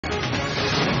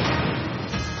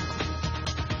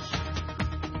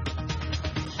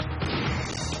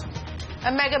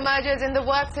A mega merger is in the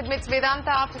works, admits Vedanta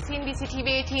after CNBC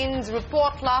TV 18's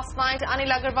report last night.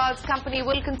 Anil Agarwal's company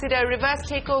will consider a reverse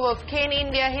takeover of Cairn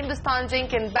India, Hindustan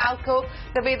Zinc and BALCO.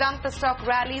 The Vedanta stock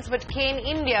rallies, but Cairn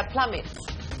India plummets.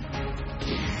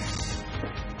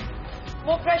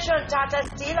 More pressure on Tata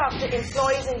Steel after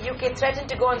employees in UK threaten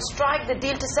to go on strike. The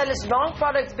deal to sell its long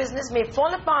products business may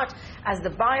fall apart as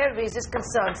the buyer raises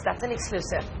concerns. That's an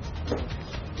exclusive.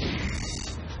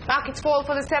 Markets fall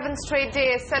for the 7th straight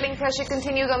day as selling pressure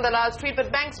continues on the Lal Street,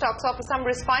 but bank stocks offer some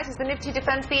respite as the Nifty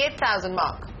defends the 8,000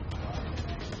 mark.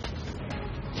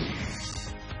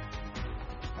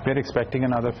 We're expecting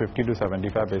another 50 to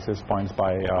 75 basis points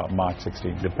by March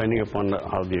 16. Depending upon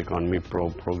how the economy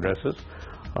progresses,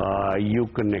 you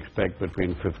can expect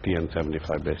between 50 and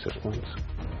 75 basis points.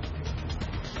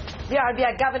 The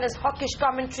RBI governor's hawkish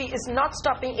commentary is not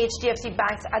stopping HDFC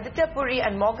Bank's Aditya Puri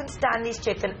and Morgan Stanley's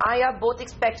Chetan Iyer. Both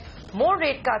expect more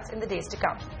rate cuts in the days to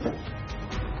come.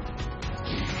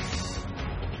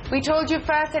 We told you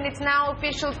first, and it's now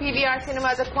official. PVR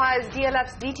Cinemas acquires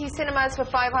DLF's DT Cinemas for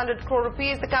 500 crore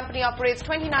rupees. The company operates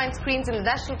 29 screens in the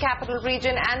National Capital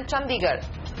Region and Chandigarh.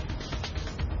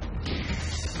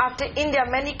 After India,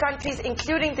 many countries,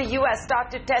 including the US,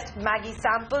 start to test Maggi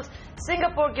samples.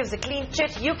 Singapore gives a clean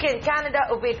chit. UK and Canada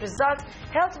await results.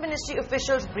 Health Ministry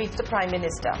officials brief the Prime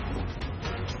Minister.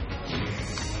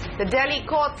 The Delhi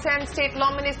court sends State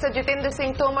Law Minister Jitendra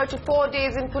Singh Tomar to 4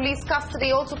 days in police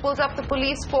custody. Also pulls up the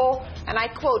police for, and I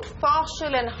quote,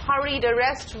 partial and hurried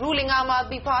arrest. Ruling Aam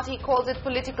Aadmi Party calls it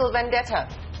political vendetta.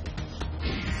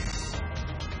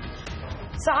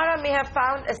 Sahara may have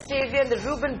found a savior in the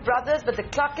Reuben brothers, but the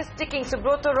clock is ticking.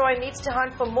 Subrata Roy needs to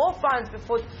hunt for more funds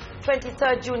before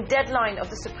 23rd June deadline of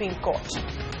the Supreme Court.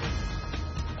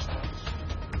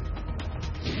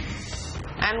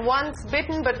 And once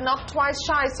bitten but not twice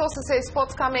shy, sources say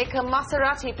sports car maker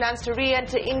Maserati plans to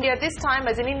re-enter India, this time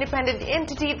as an independent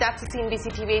entity. That's a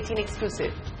CNBC TV 18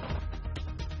 exclusive.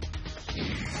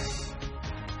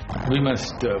 We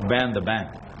must ban the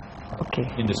ban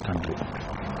in this country.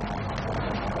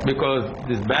 Because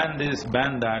this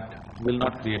ban that will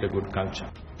not create a good culture.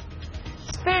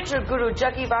 Spiritual guru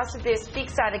Jaggi Vasudev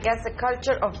speaks out against the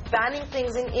culture of banning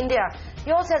things in India. He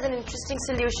also has an interesting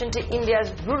solution to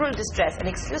India's rural distress. An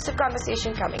exclusive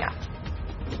conversation coming up.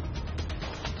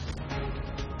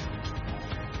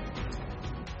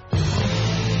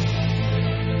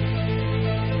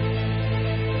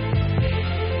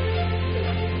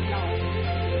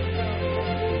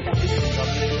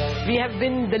 We have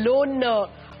been the lone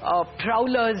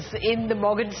prowlers in the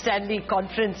Morgan Stanley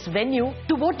conference venue.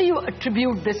 To what do you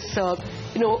attribute this,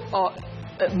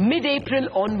 mid-April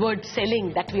onward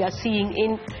selling that we are seeing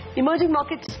in emerging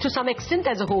markets to some extent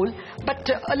as a whole, but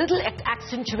a little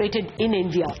accentuated in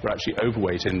India? We're actually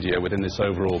overweight India within this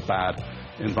overall bad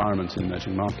environment in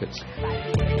emerging markets.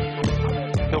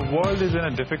 The world is in a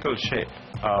difficult shape.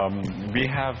 We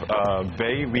have a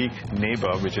very weak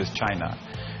neighbor, which is China.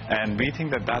 And we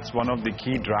think that that's one of the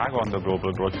key drag on the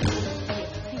global growth.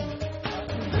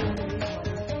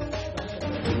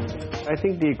 I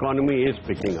think the economy is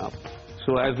picking up.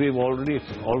 So as we've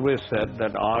always said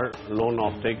that our loan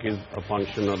offtake is a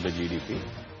function of the GDP.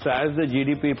 So as the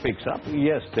GDP picks up,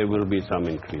 yes, there will be some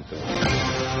increase.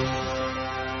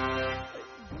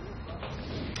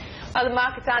 The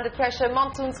markets are under pressure.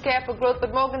 Monsoon scare for growth,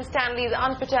 but Morgan Stanley is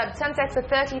unperturbed. Sensex at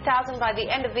 30,000 by the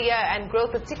end of the year and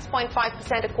growth of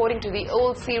 6.5% according to the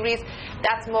old series.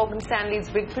 That's Morgan Stanley's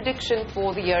big prediction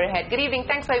for the year ahead. Good evening.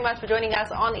 Thanks very much for joining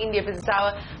us on India Business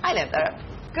Hour. Hi, Nandara.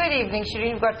 Good evening,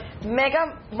 Shireen. We've got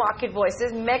mega market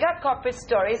voices, mega corporate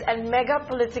stories, and mega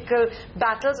political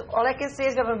battles. All I can say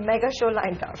is we have a mega show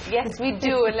lined up. Yes, we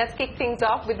do. And let's kick things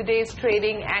off with the day's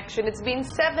trading action. It's been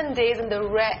 7 days in the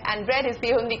red is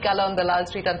the only color on the Lal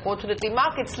Street, unfortunately.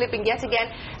 Markets slipping yet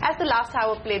again as the last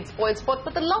hour played spoil sport.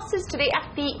 But the losses today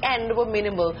at the end were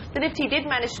minimal. The Nifty did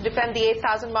manage to defend the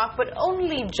 8,000 mark, but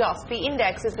only just. The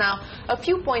index is now a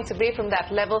few points away from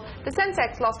that level. The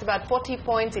Sensex lost about 40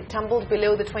 points. It tumbled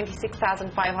below the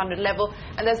 26,500 level,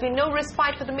 and there's been no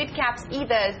respite for the mid-caps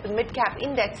either, as the mid-cap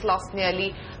index lost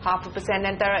nearly 0.5%.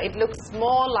 And it looks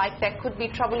more like there could be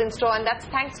trouble in store, and that's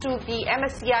thanks to the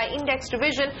MSCI index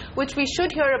revision, which we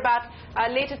should hear about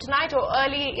later tonight or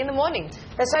early in the morning.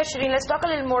 That's right, Shireen. Let's talk a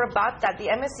little more about that. The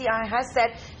MSCI has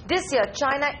said this year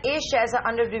China A shares are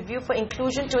under review for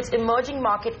inclusion to its emerging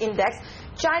market index.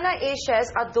 China A shares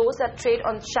are those that trade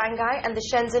on Shanghai and the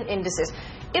Shenzhen indices.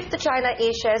 If the China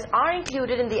A shares are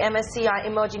included in the MSCI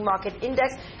Emerging Market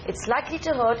Index, it's likely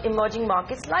to hurt emerging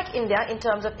markets like India in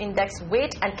terms of index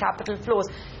weight and capital flows.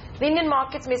 The Indian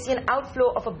markets may see an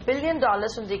outflow of $1 billion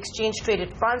from the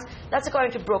exchange-traded funds. That's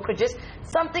according to brokerages,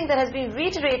 something that has been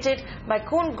reiterated by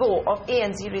Kun Go of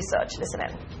ANZ Research. Listen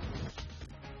in.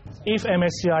 If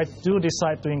MSCI do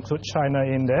decide to include China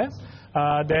in there,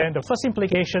 then the first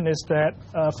implication is that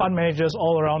fund managers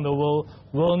all around the world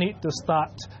will need to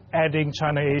start adding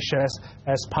China A shares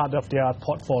as part of their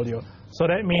portfolio. So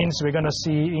that means we're going to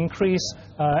see increased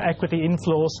equity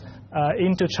inflows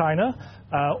into China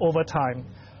over time.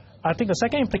 I think the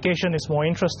second implication is more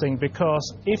interesting,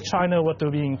 because if China were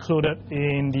to be included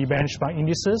in the benchmark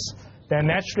indices, then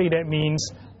naturally that means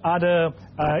other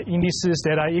indices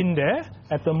that are in there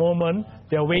at the moment,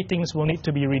 their weightings will need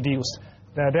to be reduced.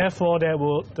 Therefore, that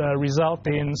will result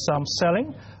in some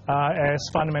selling as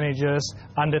fund managers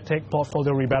undertake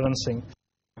portfolio rebalancing.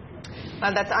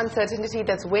 Well, that's uncertainty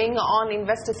that's weighing on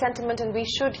investor sentiment, and we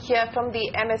should hear from the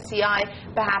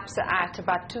MSCI perhaps at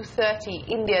about 2:30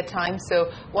 India time. So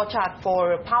watch out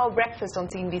for Power Breakfast on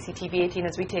CNBC TV 18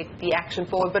 as we take the action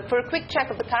forward. But for a quick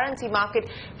check of the currency market,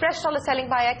 fresh dollar selling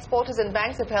by exporters and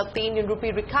banks have helped the Indian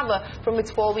rupee recover from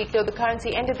its 4-week low. The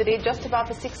currency ended the day just above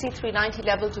the 63.90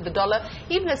 level to the dollar,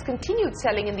 even as continued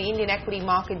selling in the Indian equity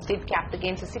market did cap the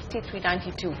gains. So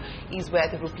 63.92 is where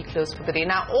the rupee closed for the day.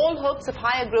 Now, all hopes of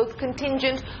higher growth continue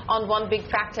on one big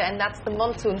factor, and that's the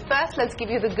monsoon. First, let's give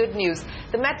you the good news.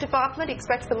 The Met Department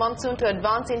expects the monsoon to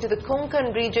advance into the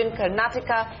Konkan region,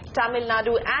 Karnataka, Tamil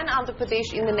Nadu and Andhra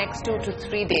Pradesh in the next 2 to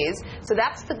 3 days. So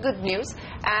that's the good news.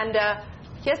 And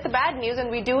here's the bad news, and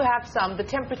we do have some. The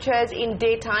temperatures in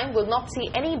daytime will not see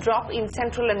any drop in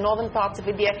central and northern parts of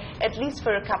India, at least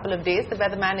for a couple of days. The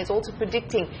weatherman is also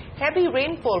predicting heavy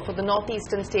rainfall for the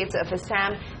northeastern states of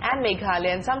Assam and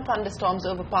Meghalaya, and some thunderstorms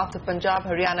over parts of Punjab,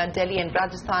 Haryana, Delhi and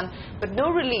Rajasthan, but no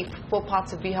relief for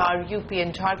parts of Bihar, UP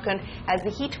and Jharkhand, as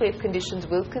the heat wave conditions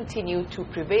will continue to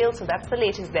prevail. So that's the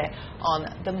latest there on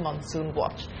the monsoon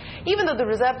watch. Even though the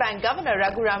Reserve Bank Governor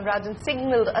Raghuram Rajan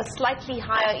signalled a slightly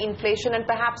higher inflation and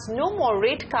perhaps no more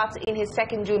rate cuts in his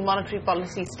 2nd June monetary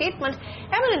policy statement,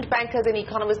 eminent bankers and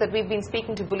economists that we've been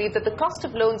speaking to believe that the cost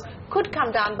of loans could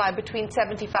come down by between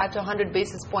 75 to 100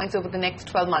 basis points over the next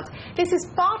 12 months. This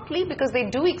is partly because they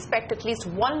do expect at least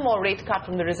one more rate cut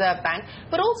from the Reserve Bank,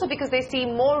 but also because they see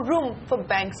more room for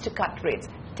banks to cut rates.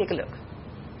 Take a look.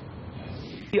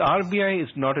 The RBI is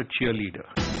not a cheerleader.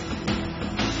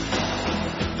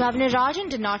 Governor Rajan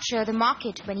did not share the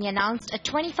market when he announced a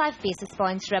 25 basis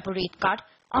points repo rate cut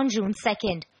on June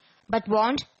 2nd, but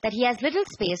warned that he has little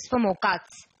space for more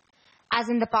cuts. As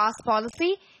in the past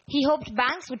policy, he hoped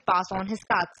banks would pass on his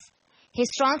cuts. His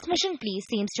transmission plea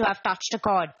seems to have touched a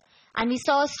chord, and we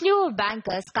saw a slew of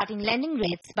bankers cutting lending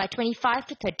rates by 25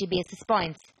 to 30 basis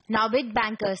points. Now big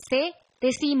bankers say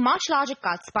they see much larger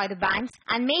cuts by the banks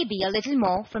and maybe a little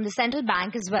more from the central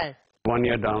bank as well. 1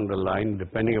 year down the line,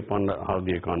 depending upon how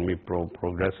the economy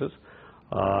progresses,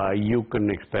 you can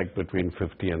expect between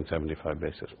 50 and 75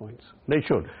 basis points. They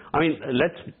should. I mean,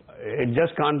 it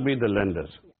just can't be the lenders.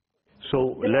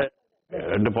 So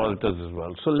depositors as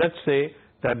well. So let's say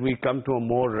that we come to a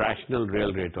more rational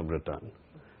real rate of return.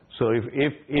 So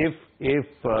if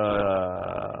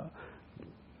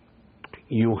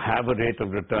you have a rate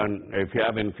of return, if you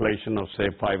have inflation of say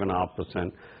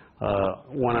 5.5%,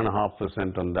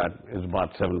 1.5% on that is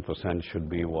about 7% should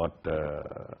be what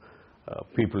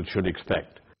people should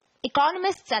expect.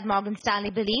 Economists at Morgan Stanley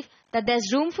believe that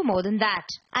there's room for more than that.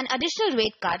 An additional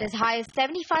rate cut as high as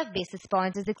 75 basis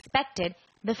points is expected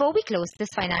before we close this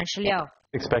financial year.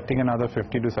 Expecting another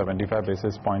 50 to 75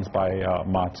 basis points by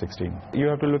March 16. You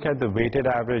have to look at the weighted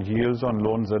average yields on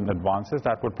loans and advances.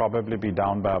 That would probably be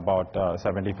down by about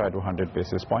 75 to 100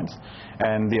 basis points.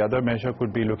 And the other measure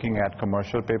could be looking at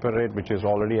commercial paper rate, which is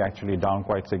already actually down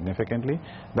quite significantly.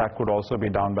 That could also be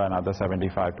down by another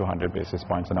 75 to 100 basis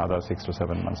points in another 6 to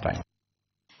 7 months' time.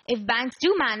 If banks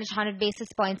do manage 100 basis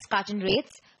points cut in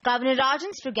rates, Governor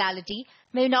Rajan's frugality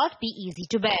may not be easy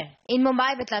to bear. In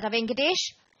Mumbai with Lata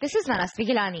Venkatesh, this is Manasvi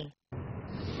Gilani.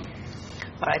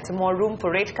 All right, so more room for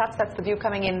rate cuts. That's the view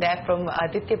coming in there from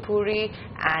Aditya Puri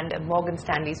and Morgan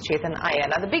Stanley's Chetan Iyer.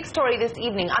 Now, the big story this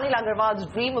evening, Anil Agarwal's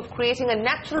dream of creating a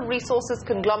natural resources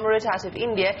conglomerate out of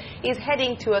India is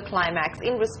heading to a climax.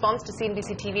 In response to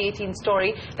CNBC TV 18's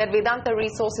story that Vedanta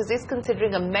Resources is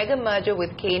considering a mega merger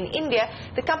with Cairn India,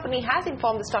 the company has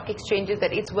informed the stock exchanges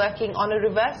that it's working on a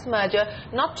reverse merger,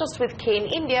 not just with Cairn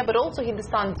India, but also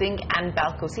Hindustan Zinc and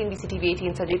BALCO. CNBC TV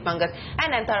 18 Sajid Mangat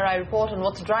and Antarai report on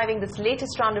what's driving this latest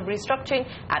round of restructuring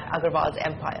at Agarwal's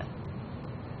empire.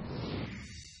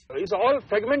 It's all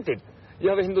fragmented. You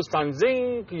have a Hindustan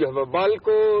Zinc, you have a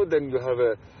BALCO, then you have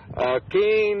a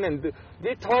Cairn, and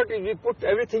we thought if we put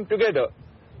everything together,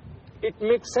 it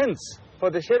makes sense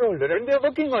for the shareholder, and we are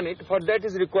working on it. For that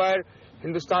is required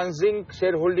Hindustan Zinc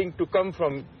shareholding to come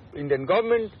from Indian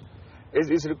government,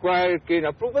 is required Cairn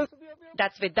approval.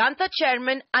 That's Vedanta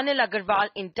chairman Anil Agarwal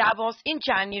in Davos in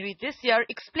January this year,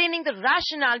 explaining the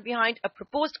rationale behind a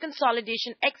proposed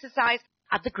consolidation exercise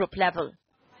at the group level.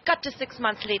 Cut to 6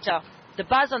 months later, the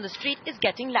buzz on the street is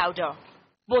getting louder.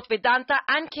 Both Vedanta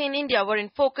and Cairn India were in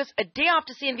focus a day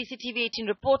after CNBC TV18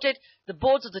 reported the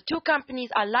boards of the two companies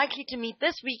are likely to meet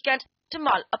this weekend to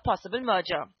mull a possible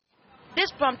merger. This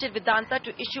prompted Vedanta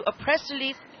to issue a press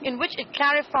release in which it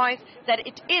clarifies that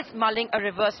it is mulling a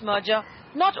reverse merger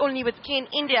not only with Cairn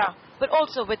India but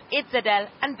also with HZL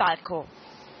and BALCO.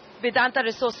 Vedanta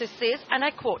Resources says, and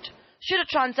I quote, "Should a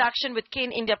transaction with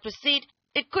Cairn India proceed,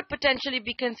 it could potentially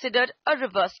be considered a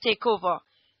reverse takeover.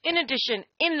 In addition,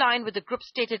 in line with the group's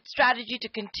stated strategy to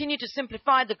continue to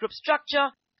simplify the group structure,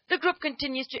 the group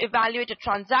continues to evaluate a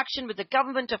transaction with the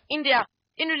Government of India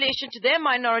in relation to their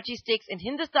minority stakes in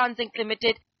Hindustan Zinc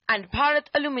Limited and Bharat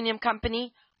Aluminium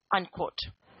Company," unquote.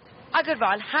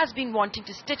 Agarwal has been wanting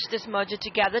to stitch this merger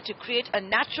together to create a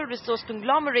natural resource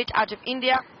conglomerate out of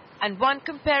India and one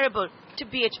comparable to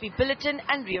BHP Billiton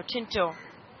and Rio Tinto.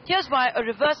 Here's why a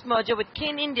reverse merger with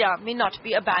Cairn India may not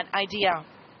be a bad idea.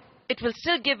 It will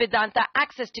still give Vedanta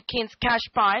access to Cairn's cash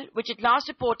pile, which it last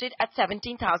reported at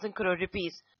 17,000 crore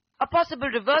rupees. A possible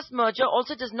reverse merger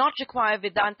also does not require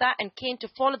Vedanta and Cairn to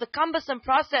follow the cumbersome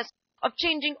process of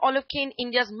changing all of Cairn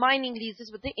India's mining leases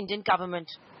with the Indian government.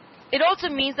 It also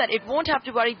means that it won't have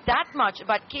to worry that much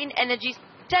about Cairn Energy's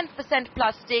 10%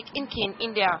 plus stake in Cairn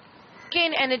India.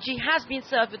 Cairn Energy has been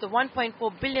served with a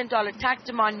 $1.4 billion tax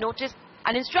demand notice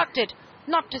and instructed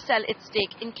not to sell its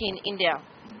stake in Cairn India.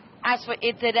 As for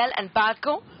HZL and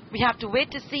BALCO, we have to wait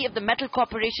to see if the Metal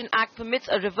Corporation Act permits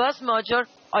a reverse merger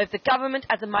or if the government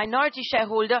as a minority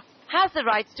shareholder has the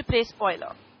rights to play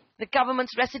spoiler. The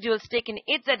government's residual stake in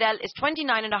HZL is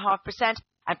 29.5%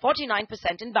 and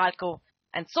 49% in BALCO.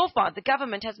 And so far, the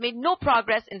government has made no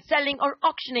progress in selling or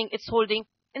auctioning its holding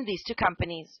in these two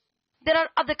companies. There are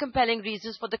other compelling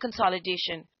reasons for the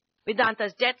consolidation.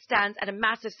 Vedanta's debt stands at a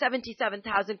massive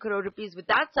 77,000 crore rupees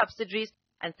without subsidiaries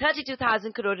and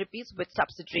 32,000 crore rupees with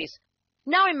subsidiaries.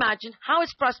 Now imagine how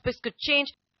its prospects could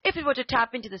change if it were to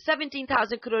tap into the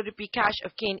 17,000 crore rupee cash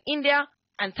of Cairn India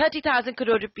and 30,000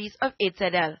 crore rupees of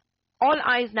HZL. All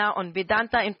eyes now on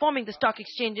Vedanta informing the stock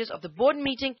exchanges of the board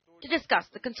meeting to discuss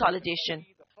the consolidation.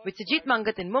 With Sujit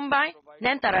Mangat in Mumbai,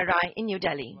 Nayantara Rai in New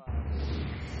Delhi.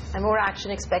 And more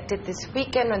action expected this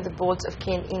weekend when the boards of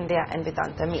Cairn India and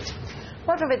Vedanta meet.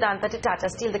 Well, from Vedanta to Tata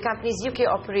Steel, the company's UK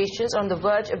operations are on the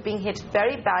verge of being hit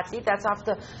very badly. That's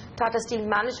after Tata Steel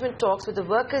management talks with the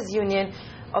workers' union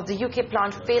of the UK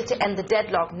plant failed to end the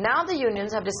deadlock. Now the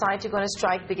unions have decided to go on a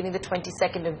strike beginning the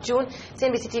 22nd of June.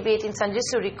 CNBC TV18 Sanjay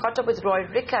Suri caught up with Roy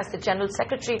Rikas, the General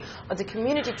Secretary of the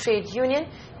Community Trade Union.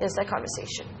 Here's their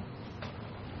conversation.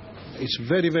 It's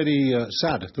very, very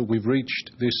sad that we've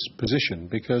reached this position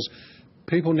because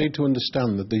people need to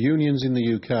understand that the unions in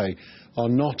the UK are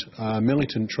not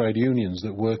militant trade unions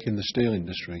that work in the steel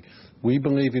industry. We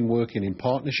believe in working in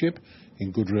partnership,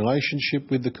 in good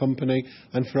relationship with the company,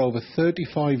 and for over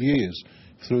 35 years,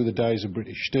 through the days of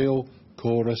British Steel,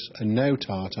 Chorus and now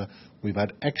Tata, we've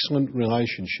had excellent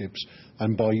relationships,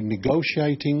 and by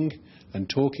negotiating and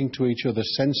talking to each other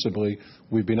sensibly,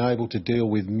 we've been able to deal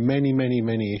with many, many,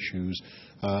 many issues,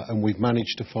 and we've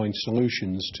managed to find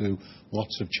solutions to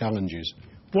lots of challenges.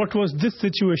 What was this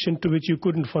situation to which you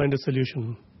couldn't find a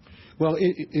solution? Well,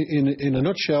 in a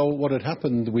nutshell, what had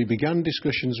happened, we began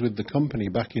discussions with the company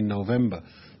back in November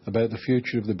about the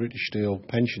future of the British Steel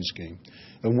pension scheme,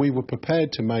 and we were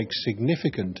prepared to make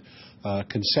significant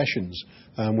concessions,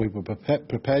 and we were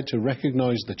prepared to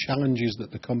recognise the challenges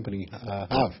that the company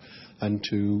have and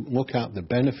to look at the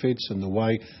benefits and the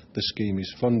way the scheme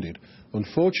is funded.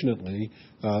 Unfortunately,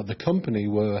 the company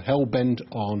were hell-bent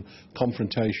on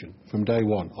confrontation from day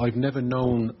one. I've never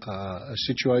known a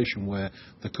situation where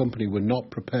the company were not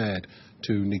prepared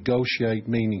to negotiate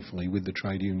meaningfully with the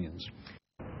trade unions.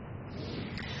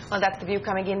 Well, that's the view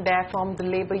coming in there from the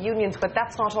labour unions. But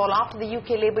that's not all. After the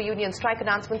UK labour union strike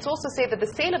announcements also say that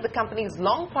the sale of the company's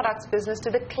long products business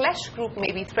to the Klesh Group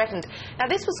may be threatened. Now,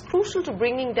 this was crucial to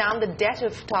bringing down the debt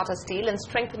of Tata Steel and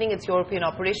strengthening its European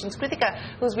operations. Kritika,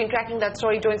 who's been tracking that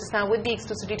story, joins us now with the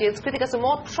exclusive details. Kritika, some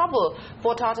more trouble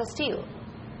for Tata Steel.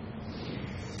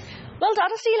 Well,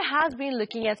 Tata Steel has been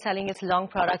looking at selling its long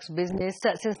products business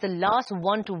since the last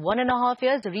 1 to 1.5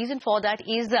 years. The reason for that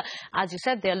is, as you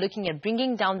said, they're looking at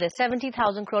bringing down their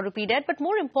 70,000 crore rupee debt. But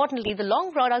more importantly, the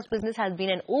long products business has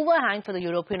been an overhang for the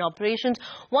European operations.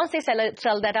 Once they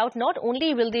sell that out, not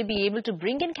only will they be able to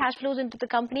bring in cash flows into the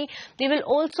company, they will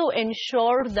also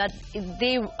ensure that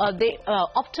they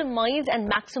optimize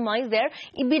and maximize their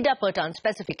EBITDA per ton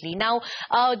specifically. Now,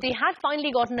 they had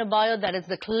finally gotten a buyer, that is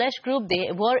the Klesch Group. They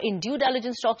were in due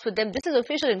diligence talks with them. This is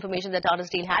official information that Tata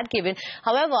Steel had given.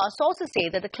 However, sources say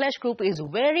that the Klesch Group is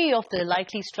wary of the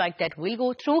likely strike that will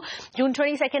go through. June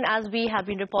 22nd, as we have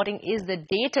been reporting, is the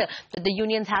date that the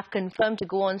unions have confirmed to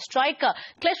go on strike.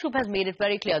 Klesch Group has made it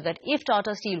very clear that if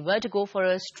Tata Steel were to go for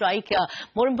a strike,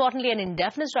 more importantly an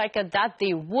indefinite strike, that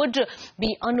they would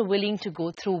be unwilling to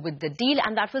go through with the deal,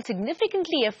 and that will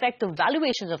significantly affect the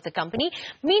valuations of the company.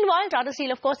 Meanwhile, Tata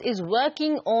Steel, of course, is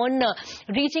working on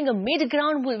reaching a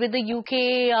mid-ground with the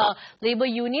UK labour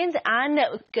unions and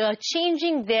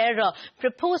changing their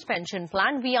proposed pension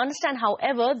plan. We understand,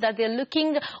 however, that they're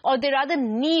looking, or they rather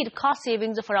need, cost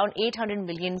savings of around £800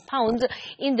 million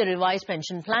in the revised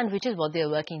pension plan, which is what they're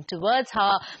working towards.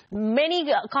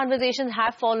 Many conversations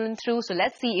have fallen through, so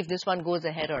let's see if this one goes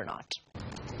ahead or not.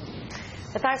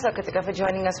 Thanks, Kritika, for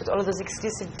joining us with all of those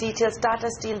exclusive details. Tata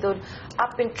Steel, though,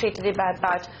 up in trade today by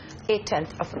about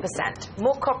 0.8%.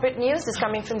 More corporate news is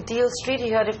coming from Deal Street.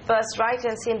 You heard it first right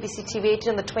on CNBC TV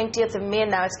 18 on the 20th of May.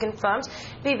 Now it's confirmed.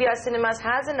 PVR Cinemas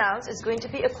has announced it's going to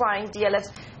be acquiring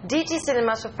DLF's DT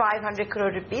Cinemas for 500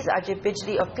 crore rupees. Ajay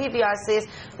Bijli of PVR says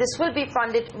this will be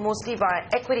funded mostly via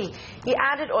equity. He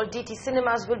added all DT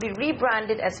Cinemas will be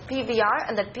rebranded as PVR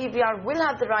and that PVR will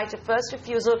have the right of first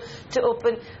refusal to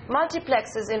open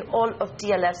multiplexes in all of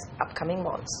DLF's upcoming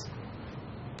malls.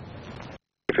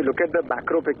 If you look at the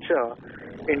macro picture,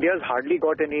 India's hardly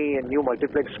got any new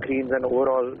multiplex screens, and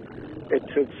overall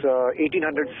it's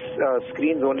 1,800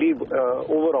 screens only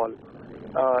overall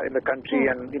in the country,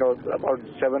 and about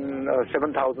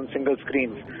 7,000 single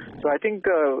screens. So I think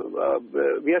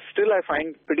we are still, I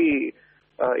find, pretty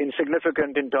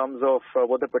insignificant in terms of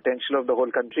what the potential of the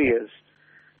whole country is.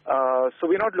 So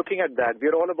we're not looking at that.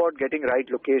 We're all about getting right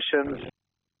locations.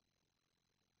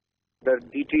 The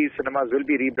DT cinemas will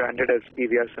be rebranded as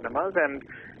PVR cinemas,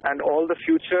 and all the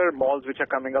future malls which are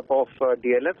coming up of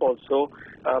DLF also,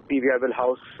 PVR will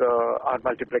house our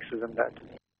multiplexes in that.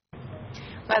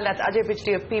 Well, that's Ajay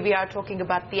Bijli of PVR talking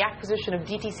about the acquisition of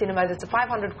DT Cinemas. It's a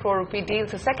 500 crore rupee deal.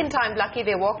 It's the second time lucky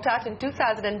they walked out in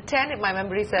 2010, if my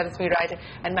memory serves me right,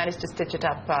 and managed to stitch it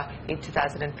up in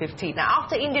 2015. Now,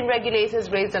 after Indian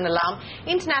regulators raised an alarm,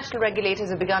 international regulators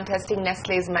have begun testing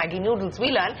Nestlé's Maggi noodles. We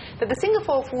learned that the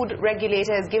Singapore food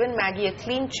regulator has given Maggi a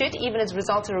clean chit, even as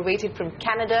results are awaited from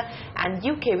Canada and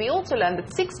UK. We also learned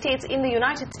that 6 states in the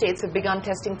United States have begun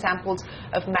testing samples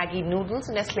of Maggi noodles.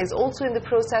 Nestlé is also in the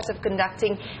process of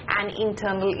conducting an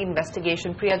internal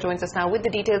investigation. Priya joins us now with the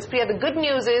details. Priya, the good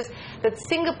news is that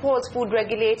Singapore's food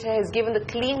regulator has given the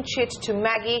clean chit to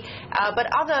Maggi, but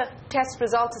other test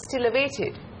results are still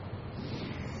awaited.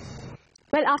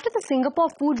 Well, after the Singapore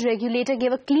food regulator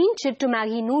gave a clean chit to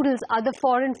Maggi noodles, other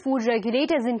foreign food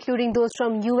regulators, including those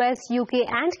from US, UK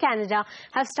and Canada,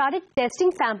 have started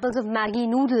testing samples of Maggi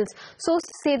noodles.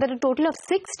 Sources say that a total of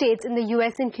 6 states in the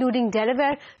US, including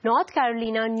Delaware, North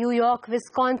Carolina, New York,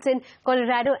 Wisconsin,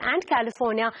 Colorado and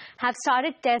California, have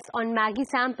started tests on Maggi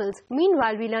samples.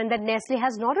 Meanwhile, we learned that Nestlé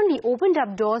has not only opened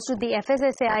up doors to the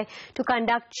FSSAI to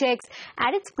conduct checks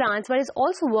at its plants, but is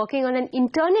also working on an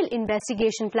internal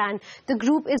investigation plan. The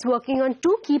group is working on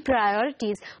 2 key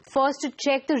priorities. First, to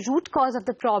check the root cause of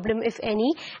the problem, if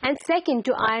any, and second,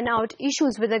 to iron out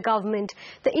issues with the government.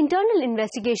 The internal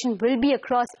investigation will be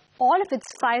across all of its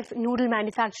 5 noodle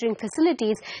manufacturing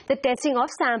facilities. The testing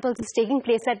of samples is taking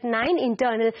place at 9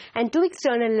 internal and 2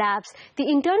 external labs. The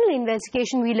internal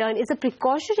investigation, we learn, is a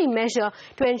precautionary measure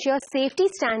to ensure safety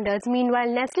standards. Meanwhile,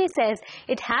 Nestlé says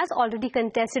it has already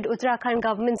contested Uttarakhand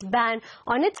government's ban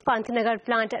on its Pantnagar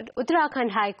plant at Uttarakhand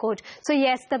High Court. So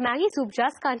yes, the Maggi soup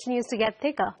just continues to get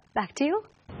thicker. Back to you.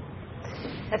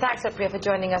 Thanks, Priya, for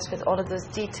joining us with all of those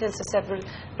details. So several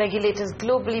regulators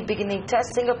globally beginning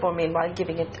tests. Singapore, meanwhile,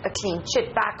 giving it a clean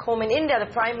chit. Back home in India, the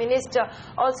Prime Minister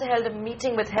also held a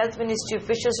meeting with Health Ministry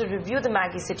officials to review the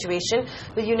Maggi situation.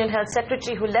 The Union Health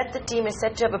Secretary who led the team is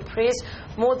said to have appraised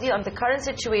Modi on the current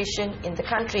situation in the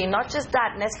country. Not just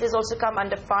that, Nestlé has also come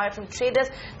under fire from traders.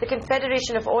 The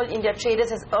Confederation of All India Traders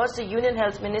has urged the Union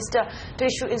Health Minister to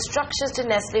issue instructions to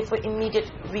Nestlé for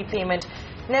immediate repayment.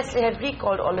 Nestlé had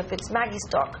recalled all of its Maggi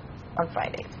stock. on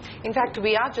Friday. In fact,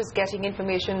 we are just getting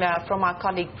information from our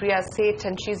colleague Priya Seth,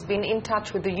 and she's been in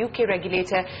touch with the UK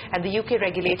regulator, and the UK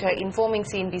regulator informing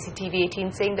CNBC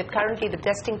TV18 saying that currently the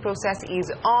testing process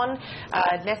is on.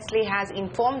 Nestle has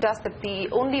informed us that the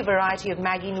only variety of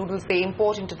Maggi noodles they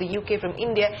import into the UK from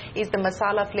India is the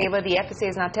masala flavor. The FSA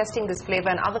is now testing this flavor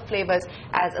and other flavors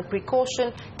as a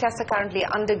precaution. Tests are currently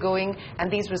undergoing,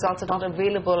 and these results are not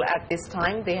available at this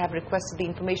time. They have requested the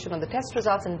information on the test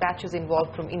results and batches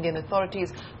involved from Indian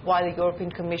authorities via the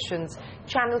European Commission's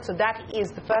channel. So that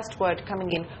is the first word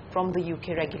coming in from the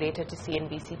UK regulator to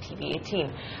CNBC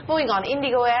TV18. Moving on,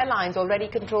 Indigo Airlines already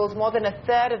controls more than a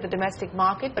third of the domestic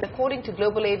market, but according to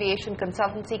global aviation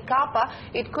consultancy CAPA,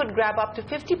 it could grab up to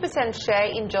 50% share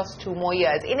in just 2 more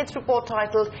years. In its report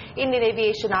titled Indian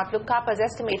Aviation Outlook, CAPA has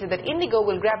estimated that Indigo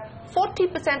will grab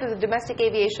 40% of the domestic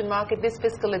aviation market this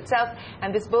fiscal itself,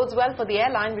 and this bodes well for the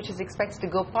airline, which is expected to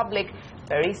go public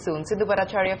very soon. Sindhu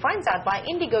Bhattacharya finds out why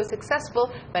Indigo is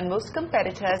successful when most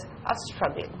competitors are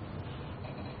struggling.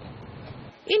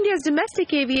 India's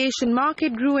domestic aviation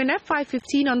market grew in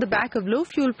FY15 on the back of low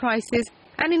fuel prices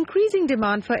and increasing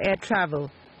demand for air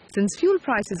travel. Since fuel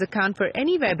prices account for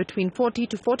anywhere between 40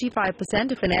 to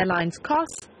 45% of an airline's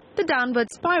costs, the downward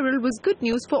spiral was good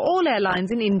news for all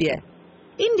airlines in India.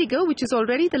 Indigo, which is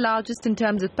already the largest in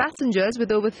terms of passengers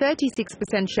with over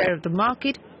 36% share of the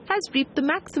market, has reaped the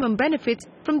maximum benefits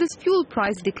from this fuel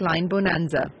price decline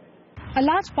bonanza. A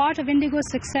large part of Indigo's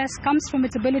success comes from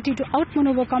its ability to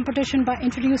outmaneuver competition by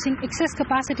introducing excess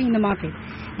capacity in the market.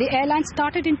 The airline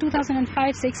started in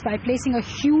 2005-06 by placing a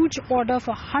huge order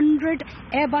for 100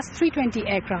 Airbus 320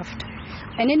 aircraft.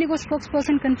 An Indigo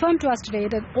spokesperson confirmed to us today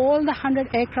that all the 100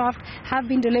 aircraft have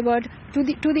been delivered to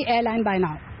the airline by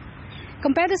now.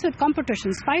 Compare this with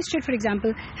competition. SpiceJet, for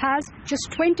example, has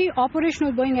just 20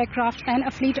 operational Boeing aircraft and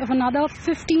a fleet of another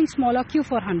 15 smaller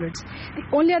Q400s.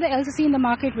 The only other LCC in the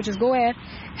market, which is Go Air,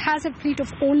 has a fleet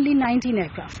of only 19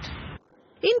 aircraft.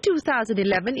 In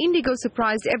 2011, Indigo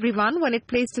surprised everyone when it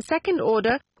placed a second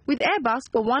order with Airbus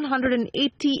for 180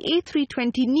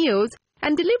 A320neos,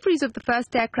 and deliveries of the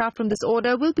first aircraft from this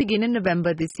order will begin in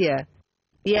November this year.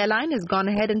 The airline has gone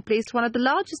ahead and placed one of the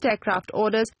largest aircraft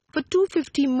orders for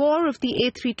 250 more of the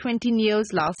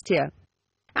A320neos last year.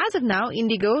 As of now,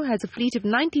 Indigo has a fleet of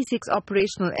 96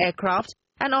 operational aircraft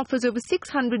and offers over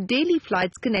 600 daily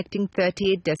flights connecting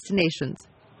 38 destinations.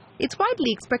 It's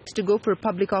widely expected to go for a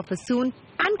public offer soon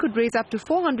and could raise up to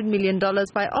 $400 million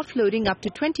by offloading up to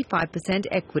 25%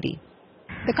 equity.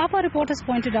 The CAPA report has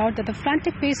pointed out that the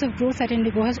frantic pace of growth at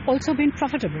Indigo has also been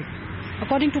profitable.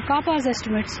 According to CAPA's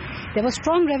estimates, there was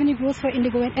strong revenue growth for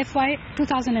Indigo in FY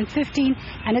 2015,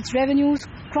 and its revenues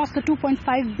crossed the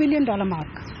 $2.5 billion mark.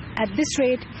 At this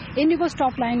rate, Indigo's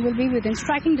top line will be within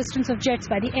striking distance of jets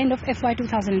by the end of FY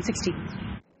 2016.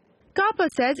 CAPA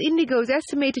says Indigo is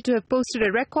estimated to have posted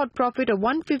a record profit of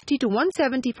 $150 to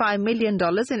 $175 million in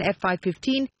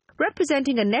FY15,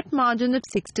 representing a net margin of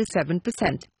 6 to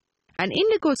 7%. An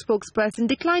Indigo spokesperson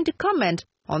declined to comment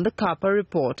on the CAPA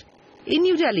report. In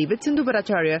New Delhi with Sindhu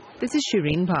Bhattacharya, this is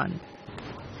Shireen Bhan.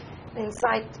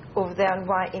 Insight over there on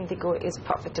why Indigo is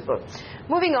profitable.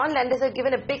 Moving on, lenders have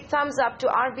given a big thumbs up to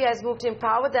RBI's move to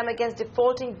empower them against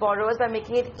defaulting borrowers by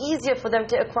making it easier for them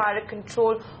to acquire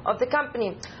control of the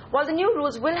company. While the new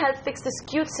rules will help fix the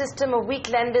skewed system of weak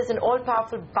lenders and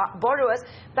all-powerful borrowers,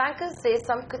 bankers say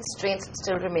some constraints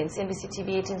still remain. CNBC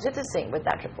TV 18's Ritu Singh with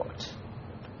that report.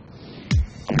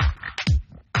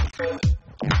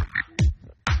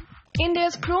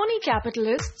 India's crony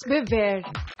capitalists beware.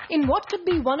 In what could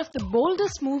be one of the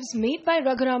boldest moves made by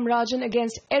Raghuram Rajan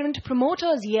against errant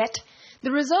promoters yet,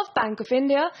 the Reserve Bank of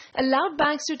India allowed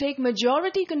banks to take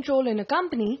majority control in a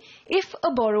company if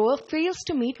a borrower fails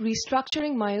to meet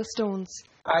restructuring milestones.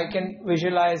 I can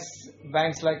visualize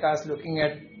banks like us looking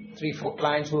at 3-4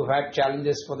 clients who have had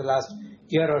challenges for the last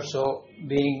year or so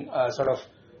being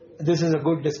this is a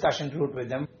good discussion route with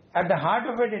them. At the heart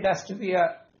of it, it has to be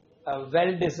a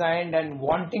well-designed and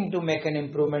wanting to make an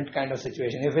improvement kind of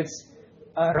situation. If it's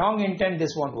a wrong intent,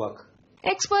 this won't work.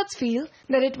 Experts feel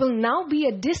that it will now be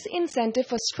a disincentive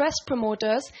for stressed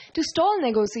promoters to stall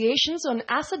negotiations on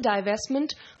asset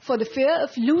divestment for the fear of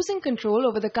losing control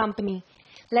over the company.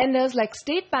 Lenders like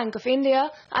State Bank of India,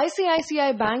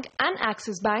 ICICI Bank and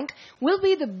Axis Bank will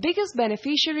be the biggest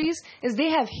beneficiaries as they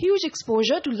have huge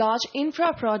exposure to large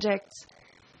infra projects.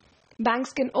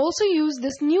 Banks can also use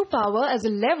this new power as a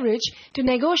leverage to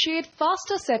negotiate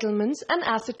faster settlements and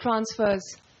asset transfers.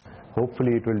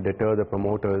 Hopefully it will deter the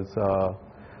promoters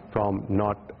from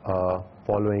not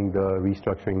following the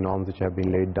restructuring norms which have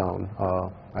been laid down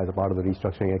as a part of the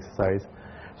restructuring exercise.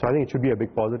 So I think it should be a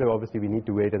big positive. Obviously, we need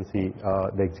to wait and see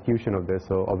the execution of this.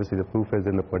 So obviously, the proof is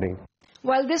in the pudding.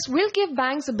 While this will give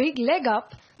banks a big leg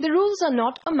up, the rules are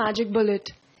not a magic bullet.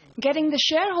 Getting the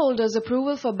shareholders'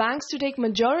 approval for banks to take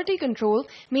majority control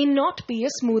may not be a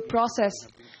smooth process.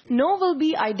 Nor will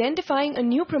be identifying a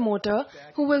new promoter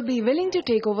who will be willing to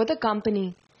take over the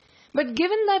company. But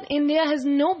given that India has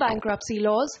no bankruptcy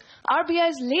laws,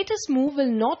 RBI's latest move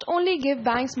will not only give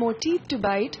banks more teeth to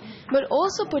bite, but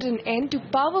also put an end to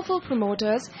powerful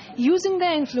promoters using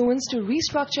their influence to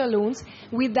restructure loans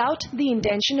without the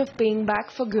intention of paying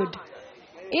back for good.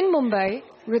 In Mumbai,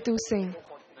 Ritu Singh.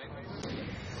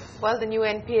 Well, the new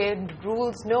NPA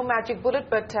rules, no magic bullet,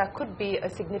 but could be a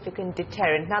significant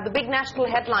deterrent. Now, the big national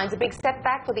headlines, a big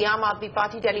setback for the Aam Aadmi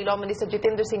Party. Delhi Law Minister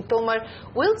Jitendra Singh Tomar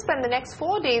will spend the next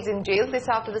 4 days in jail. This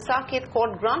after the Saket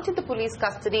court granted the police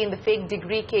custody in the fake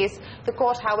degree case. The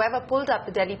court, however, pulled up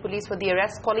the Delhi police for the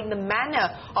arrest, calling the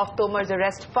manner of Tomar's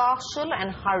arrest partial and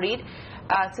hurried.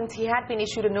 Since he had been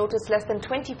issued a notice less than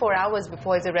 24 hours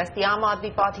before his arrest, the Aam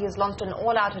Aadmi Party has launched an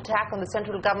all-out attack on the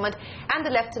central government and the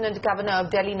Lieutenant Governor of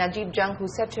Delhi, Najib Jung, who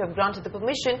is said to have granted the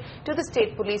permission to the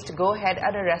state police to go ahead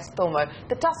and arrest Tomar.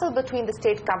 The tussle between the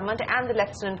state government and the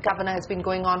Lieutenant Governor has been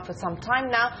going on for some time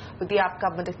now, with the AAP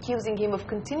government accusing him of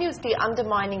continuously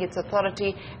undermining its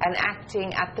authority and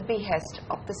acting at the behest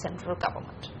of the central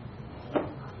government.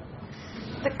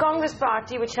 The Congress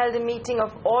party, which held a meeting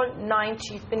of all 9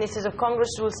 chief ministers of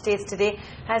Congress-ruled states today,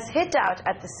 has hit out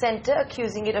at the centre,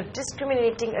 accusing it of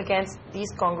discriminating against these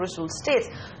Congress-ruled states.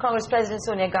 Congress President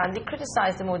Sonia Gandhi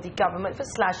criticised the Modi government for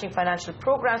slashing financial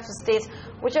programs for states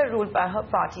which are ruled by her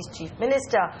party's chief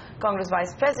minister. Congress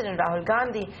Vice President Rahul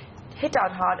Gandhi hit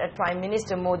out hard at Prime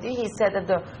Minister Modi. He said that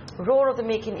the roar of the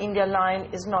Make in India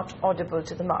lion is not audible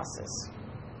to the masses.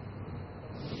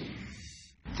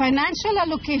 Financial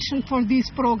allocation for these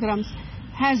programs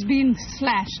has been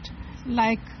slashed,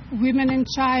 like women and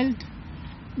child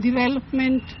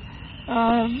development,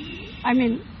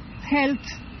 health,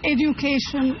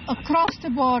 education, across the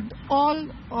board, all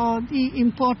the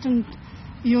important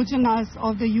yojanas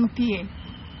of the UPA.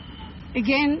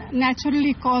 Again,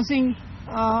 naturally causing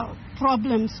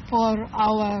problems for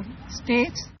our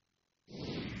states.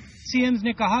 CMs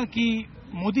ने कहा कि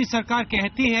मोदी सरकार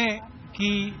कहती है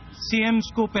कि CM's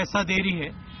को पैसा दे रही है,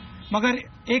 मगर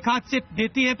एक हाथ से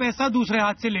देती है पैसा, दूसरे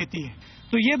हाथ से लेती है.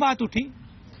 तो ये बात उठी.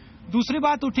 दूसरी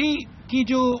बात उठी कि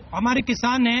जो हमारे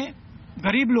किसान हैं,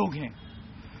 गरीब लोग हैं,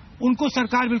 उनको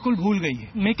सरकार बिल्कुल भूल गई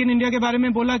है. मेक इन इंडिया के बारे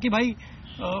में बोला कि भाई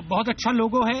बहुत अच्छा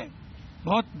लोगो है,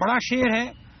 बहुत बड़ा शेर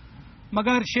है,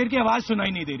 मगर शेर की आवाज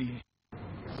सुनाई नहीं दे रही है.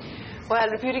 Well,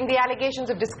 refuting the allegations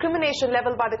of discrimination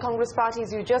leveled by the Congress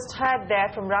parties you just heard there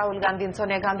from Rahul Gandhi and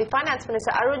Sonia Gandhi, Finance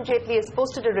Minister Arun Jaitley has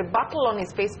posted a rebuttal on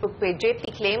his Facebook page.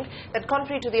 Jaitley claimed that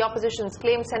contrary to the opposition's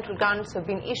claim, central grants have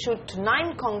been issued to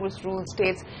 9 Congress-ruled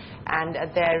states, and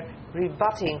they're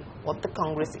rebutting what the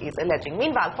Congress is alleging.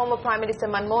 Meanwhile, former Prime Minister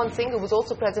Manmohan Singh, who was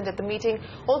also present at the meeting,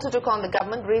 also took on the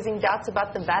government, raising doubts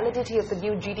about the validity of the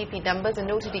new GDP numbers. A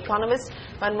noted economist,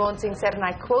 Manmohan Singh, said, and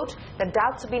I quote, that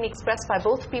doubts have been expressed by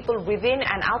both people within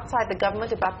and outside the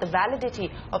government about the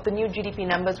validity of the new GDP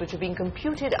numbers which are being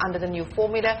computed under the new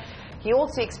formula. He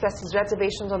also expressed his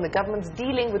reservations on the government's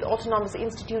dealing with autonomous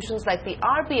institutions like the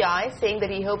RBI, saying that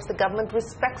he hopes the government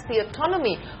respects the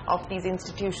autonomy of these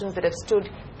institutions that have stood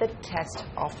the test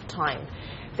of time.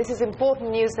 This is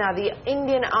important news now. The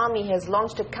Indian Army has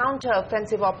launched a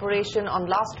counter-offensive operation on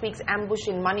last week's ambush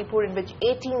in Manipur, in which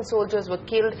 18 soldiers were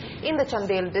killed in the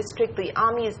Chandel district. The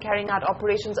Army is carrying out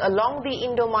operations along the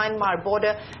Indo-Myanmar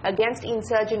border against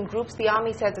insurgent groups. The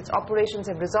Army says its operations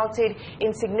have resulted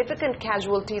in significant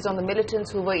casualties on the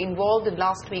militants who were involved in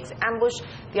last week's ambush.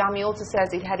 The Army also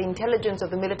says it had intelligence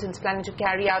of the militants planning to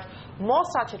carry out more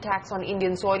such attacks on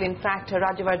Indian soil. In fact,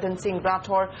 Rajyavardhan Singh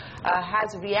Rathore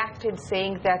has reacted,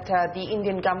 saying that the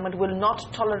Indian government will not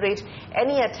tolerate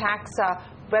any attacks,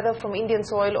 whether from Indian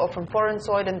soil or from foreign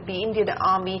soil, and the Indian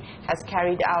Army has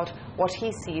carried out what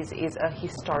he sees is a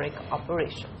historic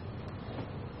operation.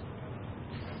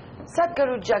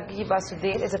 Sadhguru Jaggi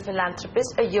Vasudev is a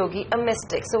philanthropist, a yogi, a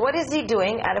mystic. So what is he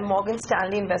doing at a Morgan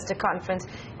Stanley investor conference?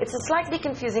 It's a slightly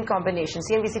confusing combination.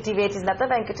 CNBC TV8's Lata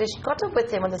Venkatesh caught up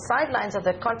with him on the sidelines of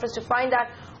that conference to find out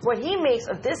what he makes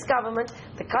of this government,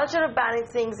 the culture of banning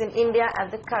things in India,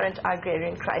 and the current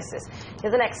agrarian crisis.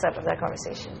 Here's an excerpt of that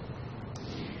conversation.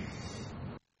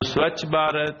 Swachh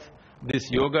Bharat, this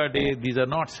Yoga Day, these are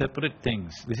not separate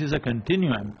things. This is a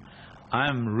continuum. I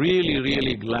am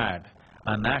really glad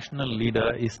a national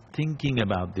leader is thinking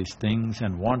about these things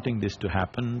and wanting this to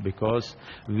happen, because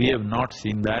we have not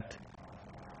seen that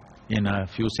in a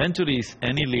few centuries,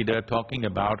 any leader talking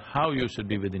about how you should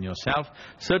be within yourself.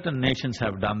 Certain nations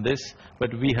have done this,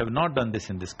 but we have not done this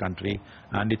in this country,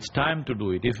 and it's time to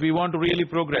do it. If we want to really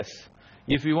progress,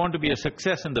 if we want to be a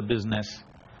success in the business,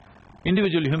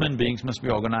 individual human beings must be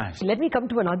organized. Let me come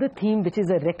to another theme which is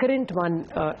a recurrent one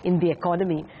in the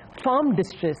economy, farm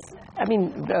distress. I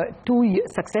mean, 2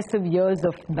 successive years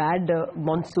of bad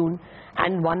monsoon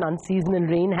and one unseasonal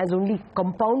rain has only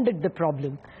compounded the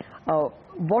problem.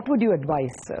 What would you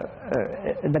advise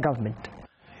the government?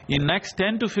 In next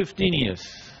 10 to 15 years,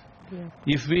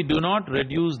 if we do not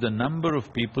reduce the number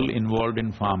of people involved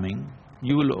in farming,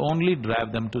 you will only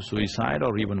drive them to suicide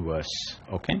or even worse,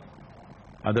 okay?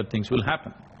 Other things will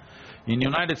happen. In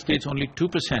United States, only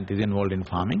 2% is involved in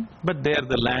farming, but there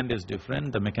the land is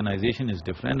different, the mechanization is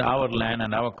different, our land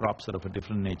and our crops are of a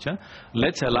different nature.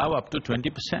 Let's allow up to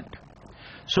 20%.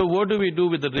 So what do we do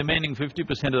with the remaining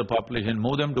 50% of the population?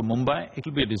 Move them to Mumbai? It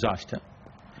will be a disaster.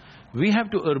 We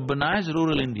have to urbanize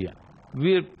rural India.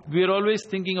 We're always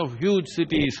thinking of huge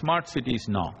cities, smart cities.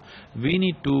 No. We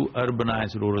need to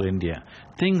urbanize rural India.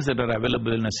 Things that are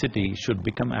available in a city should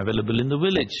become available in the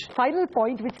village. Final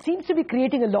point which seems to be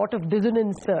creating a lot of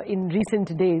dissonance in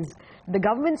recent days, the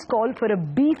government's call for a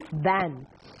beef ban.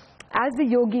 As a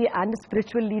yogi and a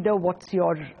spiritual leader, what's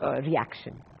your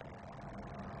reaction?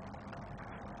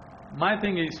 My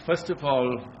thing is, first of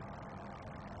all,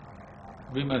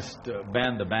 we must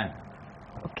ban the ban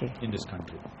in this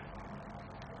country.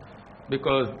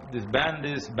 Because this,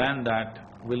 ban that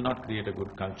will not create a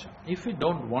good culture. If we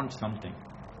don't want something,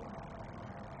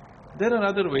 there are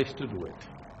other ways to do it.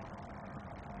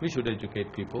 We should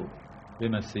educate people. We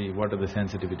must see what are the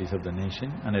sensitivities of the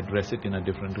nation and address it in a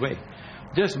different way.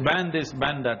 Just ban this,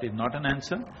 ban that is not an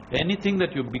answer. Anything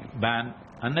that you ban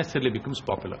unnecessarily becomes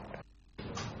popular.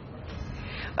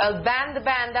 Well, ban the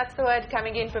ban, that's the word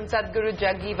coming in from Sadhguru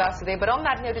Jaggi Vasudev. But on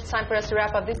that note, it's time for us to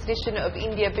wrap up this edition of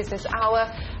India Business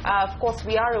Hour. Of course,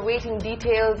 we are awaiting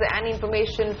details and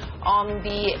information on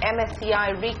the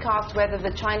MSCI recast, whether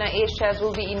the China A shares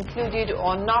will be included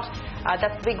or not.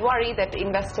 That's the big worry that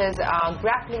investors are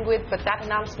grappling with, but that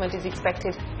announcement is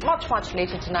expected much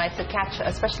later tonight. So catch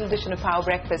a special edition of Power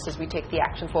Breakfast as we take the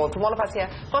action forward. From all of us here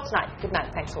for tonight, good night.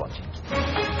 Thanks for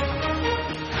watching.